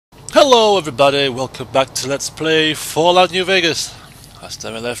Hello everybody, welcome back to Let's Play Fallout New Vegas. Last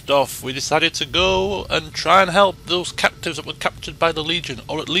time we left off, we decided to go and try and help those captives that were captured by the Legion,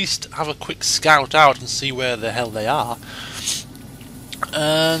 or at least have a quick scout out and see where the hell they are.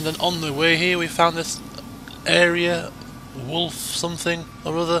 And then on the way here we found this area, Wolf something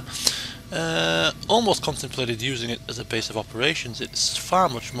or other. Almost contemplated using it as a base of operations. It's far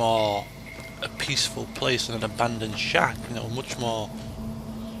much more a peaceful place than an abandoned shack, you know, much more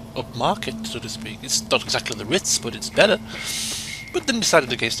upmarket, so to speak. It's not exactly the Ritz, but it's better. But then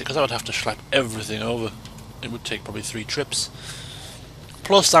decided against it because I would have to schlep everything over. It would take probably 3 trips.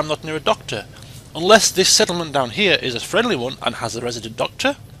 Plus, I'm not near a doctor. Unless this settlement down here is a friendly one and has a resident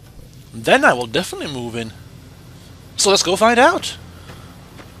doctor, then I will definitely move in. So let's go find out.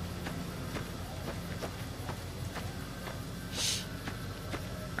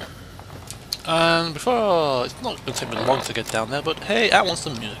 And before, it's not going to take me long to get down there, but hey, I want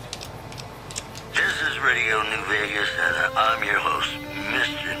some music. This is Radio New Vegas, and I'm your host,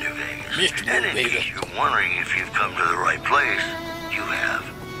 Mr. New Vegas. And in case you're wondering if you've come to the right place, you have.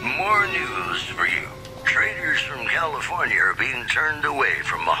 More news for you. Traders from California are being turned away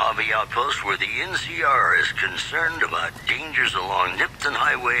from Mojave Outpost, where the NCR is concerned about dangers along Nipton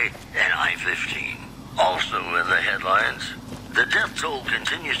Highway and I-15. Also in the headlines, the death toll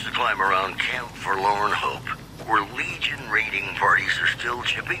continues to climb around Camp Forlorn Hope, where Legion raiding parties are still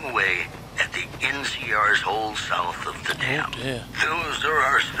chipping away at the NCR's hold south of the dam. Those are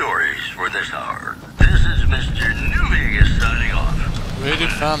our stories for this hour. This is Mr. New Vegas signing off. Radio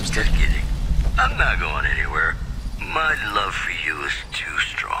Farmstead. Just kidding. I'm not going anywhere. My love for you is too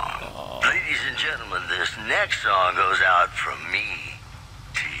strong. Aww. Ladies and gentlemen, this next song goes out from me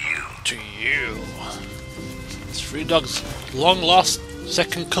to you. To you. It's Free Dog's long-lost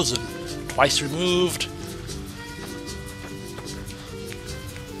second cousin, twice removed.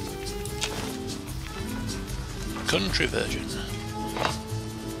 Country version.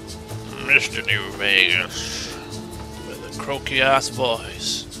 Mr. New Vegas, with a croaky-ass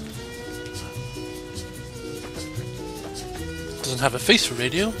voice. Doesn't have a face for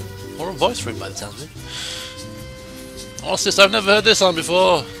radio, or a voice for it by the sounds of it. What's this? I've never heard this on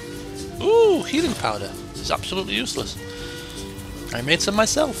before. Ooh, healing powder. It's absolutely useless. I made some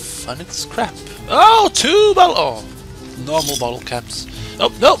myself, and it's crap. Oh, 2 bottle. Oh, normal bottle caps.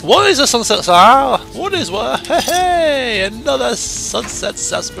 Oh no! What is a sunset? Ah, what is what? Hey, hey, another sunset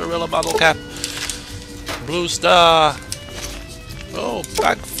sarsaparilla bottle cap. Blue Star. Oh,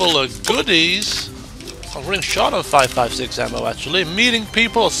 bag full of goodies. I'm running short on 5.56 ammo actually. Meeting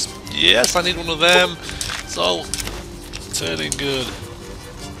people. Yes, I need one of them. It's all turning good.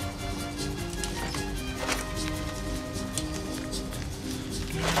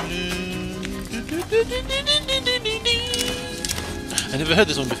 I never heard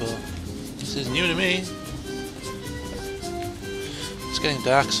this one before. This is new to me. It's getting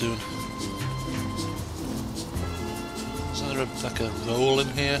dark soon. Is there like a roll in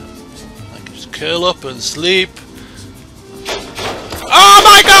here? I can just curl up and sleep. Oh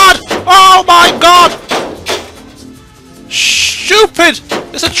my god! Oh my god! Stupid!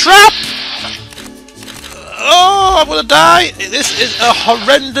 It's a trap! Oh, I'm gonna die! This is a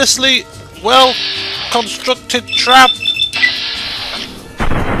horrendously well constructed trap.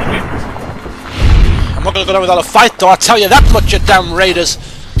 I'm not gonna go down without a fight though, I'll tell you that much, you damn raiders!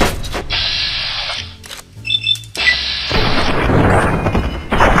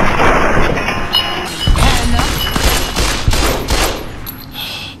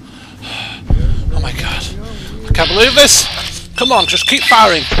 Oh my god. I can't believe this! Come on, just keep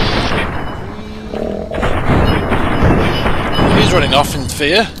firing! He's running off in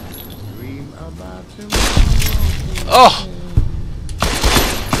fear. Oh!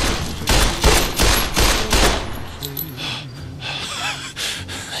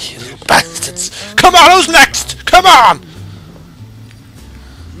 You little bastards! Come on, who's next? Come on!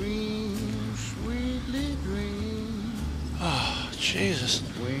 Oh, Jesus.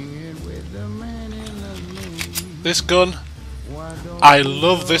 This gun. I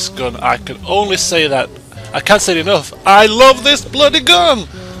love this gun. I can only say that. I can't say it enough. I love this bloody gun!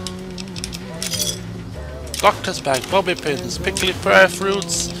 Doctor's bag, bobby pins, pickly prayer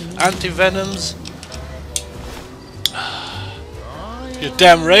fruits, anti-venoms. You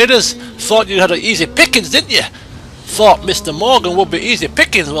damn raiders! Thought you had an easy pickings, didn't you? Thought Mr. Morgan would be easy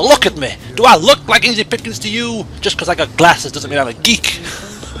pickings. Well, look at me. Do I look like easy pickings to you? Just because I got glasses doesn't mean I'm a geek.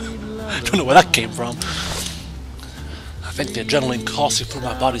 Don't know where that came from. I think the adrenaline coursing through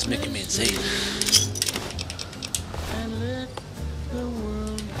my body's making me insane.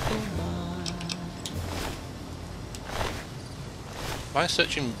 Why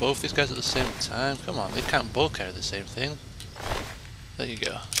searching both these guys at the same time? Come on, they can't both carry the same thing. There you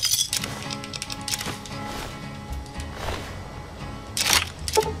go.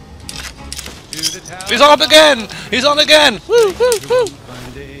 He's on again! He's on again! Woo, woo, woo!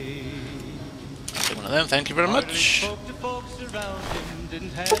 I'll take one of them, thank you very much.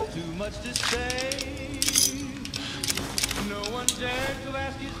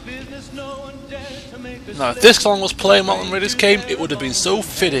 Now, if this song was playing while the Raiders came, it would have been so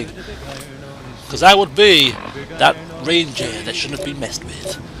fitting. Because I would be that ranger that shouldn't have been messed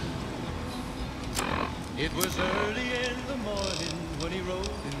with. It was early in the morning when he rode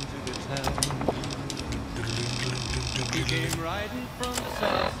into the town. He came riding from the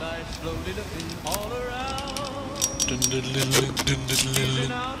south side, slowly looking all around. He's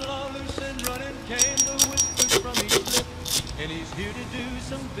an outlaw, loose and running, came the whispers from his lip. And he's here to do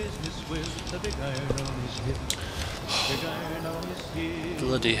some business with the big iron on his hip. Big iron on his hip.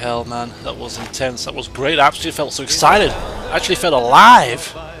 Bloody hell, man. That was intense. That was great. I actually felt so excited. I actually felt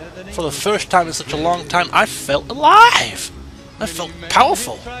alive. For the first time in such a long time, I felt alive. I felt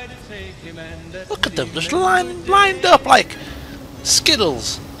powerful. Look at them, just lined up like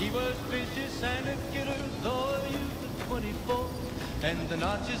Skittles. He was vicious and a killer, though he used a 24. And the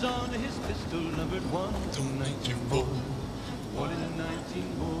notches on his pistol numbered 1 to 94. 1 in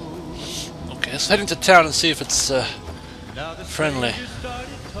 19. Okay, let's head into town and see if it's friendly.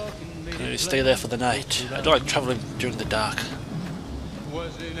 Maybe stay there for the night. I don't like travelling during the dark.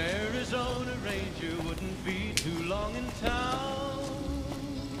 Was in Arizona Ranger, wouldn't be too long in town.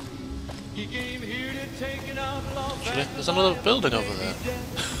 He came here to take an outlaw. Actually, there's another building over there.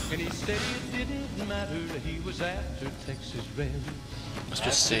 And he said it didn't matter, he was after Texas Red. Let's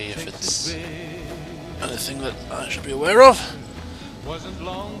just see if it's anything that I should be aware of. Wasn't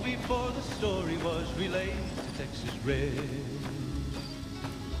long before the story was relayed to Texas Red.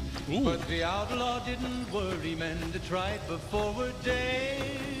 Ooh. But the outlaw didn't worry, men to try it before we're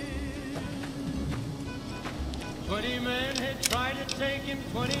dead. 20 men had tried to take him,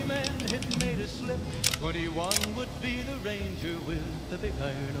 20 men had made a slip. 21 would be the ranger with the big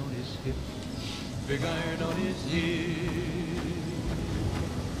iron on his hip. Big iron on his hip.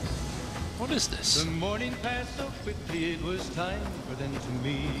 What is this? The morning passed so quickly, it was time for them to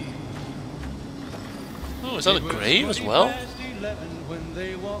meet. Oh, is that a grave as well? When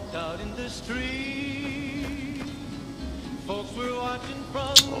they walked out in the street, folks were watching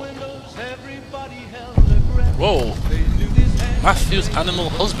from windows, everybody held their breath. Whoa! Matthew's Animal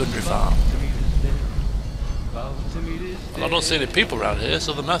Husbandry Farm. Well, I don't see any people around here,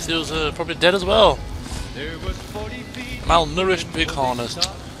 so the Matthews are probably dead as well. Malnourished bighorners.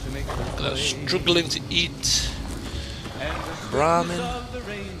 They're struggling to eat. Brahmin.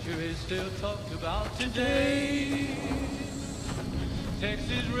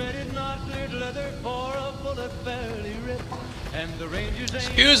 Texas Red had not cleared leather for a bullet fairly ripped. And the Rangers.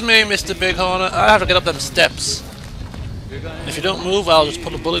 Excuse me, Mr. Bighorner, I have to get up them steps. And if you don't move, I'll just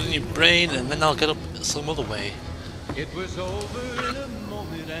put a bullet in your brain and then I'll get up some other way. It was over in a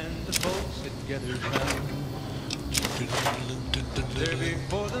moment and the folks had gathered round. There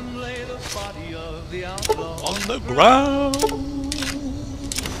before them lay the body of the outlaw On the ground.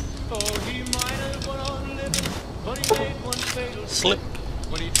 Oh, he might have went on living, but he made one fatal Slip.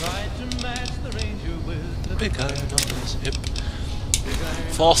 when he tried to match the ranger with the Big iron on his hip.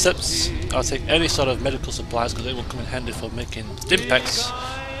 Forceps. I'll take any sort of medical supplies because they will come in handy for making stim packs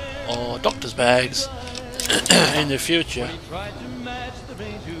or doctor's bags in the future. He tried to match the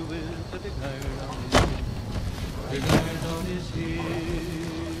ranger with the big iron on his hip. Big iron on his hip.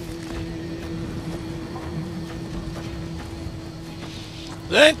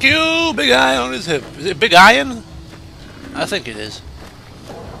 Thank you, big iron on his hip. Is it big iron? I think it is.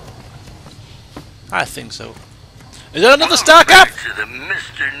 I think so. Is that another star cap? Back to the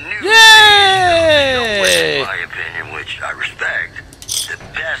Mr. New Yay! in my opinion, which I respect, the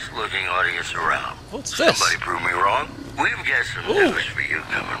best looking audience around. What's this? Somebody prove me wrong. We've got some news for you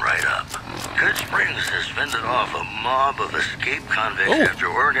coming right up. Good Springs has fended off a mob of escaped convicts after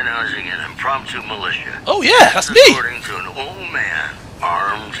organizing an impromptu militia. Oh yeah, that's me! According to an old man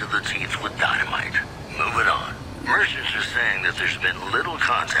armed to the teeth with dynamite. Moving on. Merchants are saying that there's been little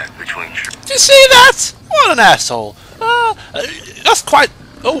contact between... Did you see that? What an asshole. That's quite...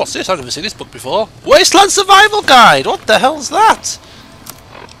 Oh, what's this? I've never seen this book before. Wasteland Survival Guide! What the hell's that?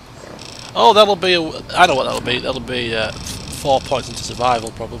 Oh, that'll be... I know what that'll be. That'll be 4 points into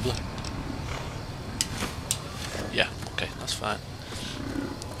survival, probably. Yeah, okay, that's fine.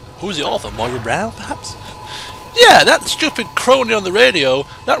 Who's the author? Moira Brown, perhaps? Yeah, that stupid crony on the radio,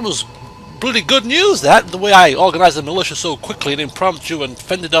 that was bloody good news, that, the way I organised the militia so quickly and impromptu and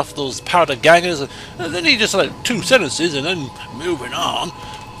fended off those powder gangers, and then he just like 2 sentences and then moving on.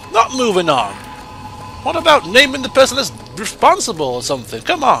 Not moving on. What about naming the person that's responsible or something?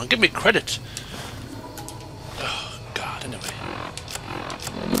 Come on, give me credit. Oh, God, anyway.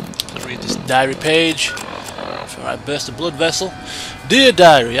 I'll read this diary page before I burst a blood vessel. Dear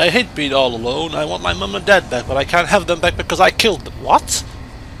diary, I hate being all alone. I want my mum and dad back, but I can't have them back because I killed them. What?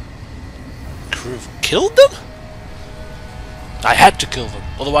 Crew killed them? I had to kill them,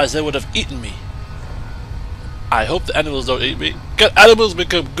 otherwise they would have eaten me. I hope the animals don't eat me. Can animals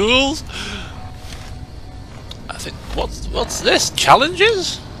become ghouls? I think, what's this?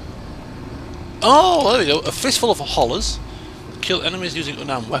 Challenges? Oh, there we go. A fistful of hollers. Kill enemies using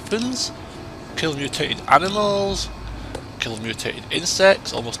unarmed weapons. Kill mutated animals. Kill mutated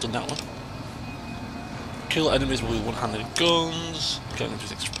insects. Almost done that one. Kill enemies with one-handed guns. Kill enemies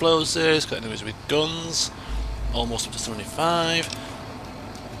with explosives. Kill enemies with guns. Almost up to 75.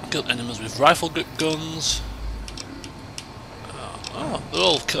 Kill enemies with rifle grip guns. Oh, they're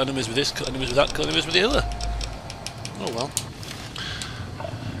all kill enemies with this, kill enemies with that, kill enemies with the other. Oh well.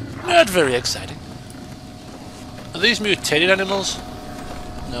 Not very exciting. Are these mutated animals?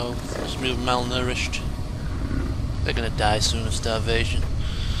 No, just malnourished. They're gonna die soon of starvation.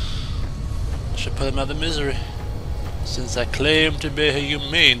 I should put them out of misery, since I claim to be a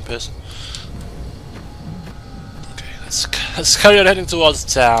humane person. Okay, let's carry on heading towards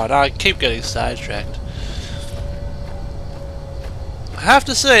town. I keep getting sidetracked. I have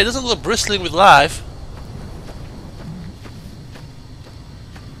to say, it doesn't look bristling with life.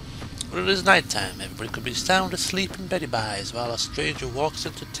 But it is night time. Everybody could be sound asleep in beddy buys while a stranger walks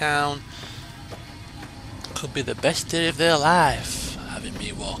into town. Could be the best day of their life, having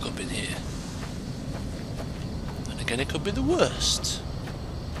me walk up in here. And again, it could be the worst.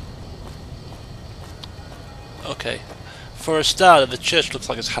 Okay. For a start, the church looks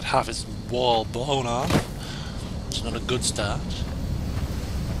like it's had half its wall blown off. It's not a good start.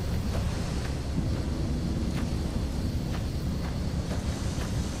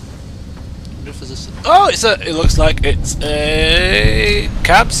 Oh, it looks like it's a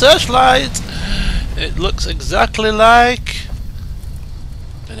cab searchlight. It looks exactly like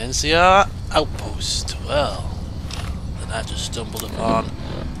an NCR outpost. Well, then I just stumbled upon.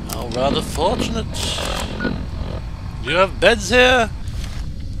 How rather fortunate. Do you have beds here?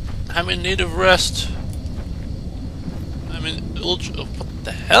 I'm in need of rest. I'm in ultra. Oh, what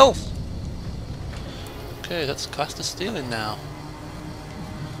the hell? Okay, that's classed as stealing now.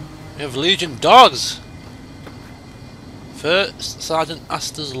 We have Legion dogs. First Sergeant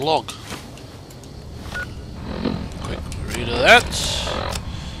Astor's log. Quick read of that.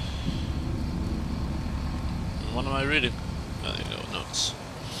 What am I reading? There you go, notes.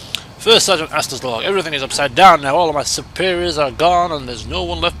 First Sergeant Astor's log. Everything is upside down now. All of my superiors are gone, and there's no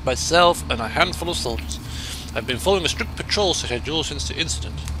one left but myself and a handful of soldiers. I've been following a strict patrol schedule since the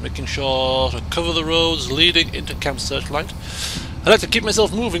incident, making sure to cover the roads leading into Camp Searchlight. I like to keep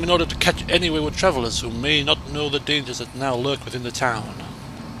myself moving in order to catch any wayward travellers who may not know the dangers that now lurk within the town.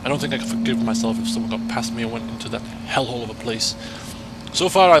 I don't think I could forgive myself if someone got past me and went into that hellhole of a place. So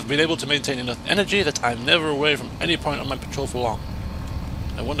far I've been able to maintain enough energy that I'm never away from any point on my patrol for long.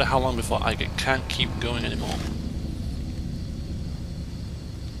 I wonder how long before I can't keep going anymore.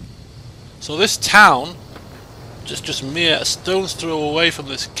 So this town, just mere a stone's throw away from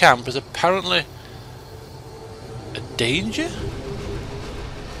this camp, is apparently a danger?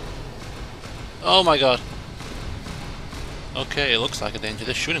 Oh my god. Okay, it looks like a danger.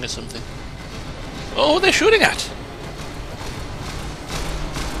 They're shooting at something. Oh, they're shooting at?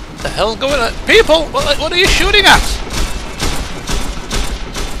 What the hell's going on? People! What are you shooting at?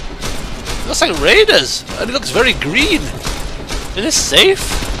 It looks like raiders. And it looks very green. Is this safe?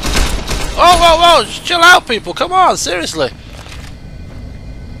 Oh, whoa, whoa! Chill out, people! Come on, seriously!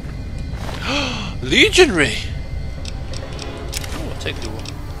 Legionary! Oh, I'll take the one.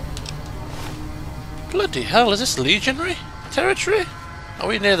 Bloody hell, is this legionary territory? Are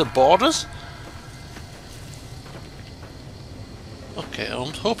we near the borders? Okay,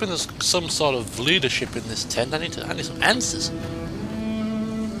 I'm hoping there's some sort of leadership in this tent. I need some answers.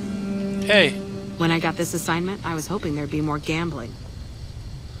 Hey. When I got this assignment, I was hoping there'd be more gambling.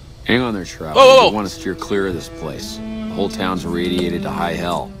 Hang on there, Shroud. Whoa. We want to steer clear of this place. The whole town's irradiated to high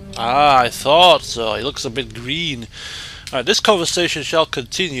hell. Ah, I thought so. He looks a bit green. Alright, this conversation shall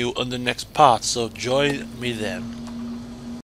continue on the next part, so join me then.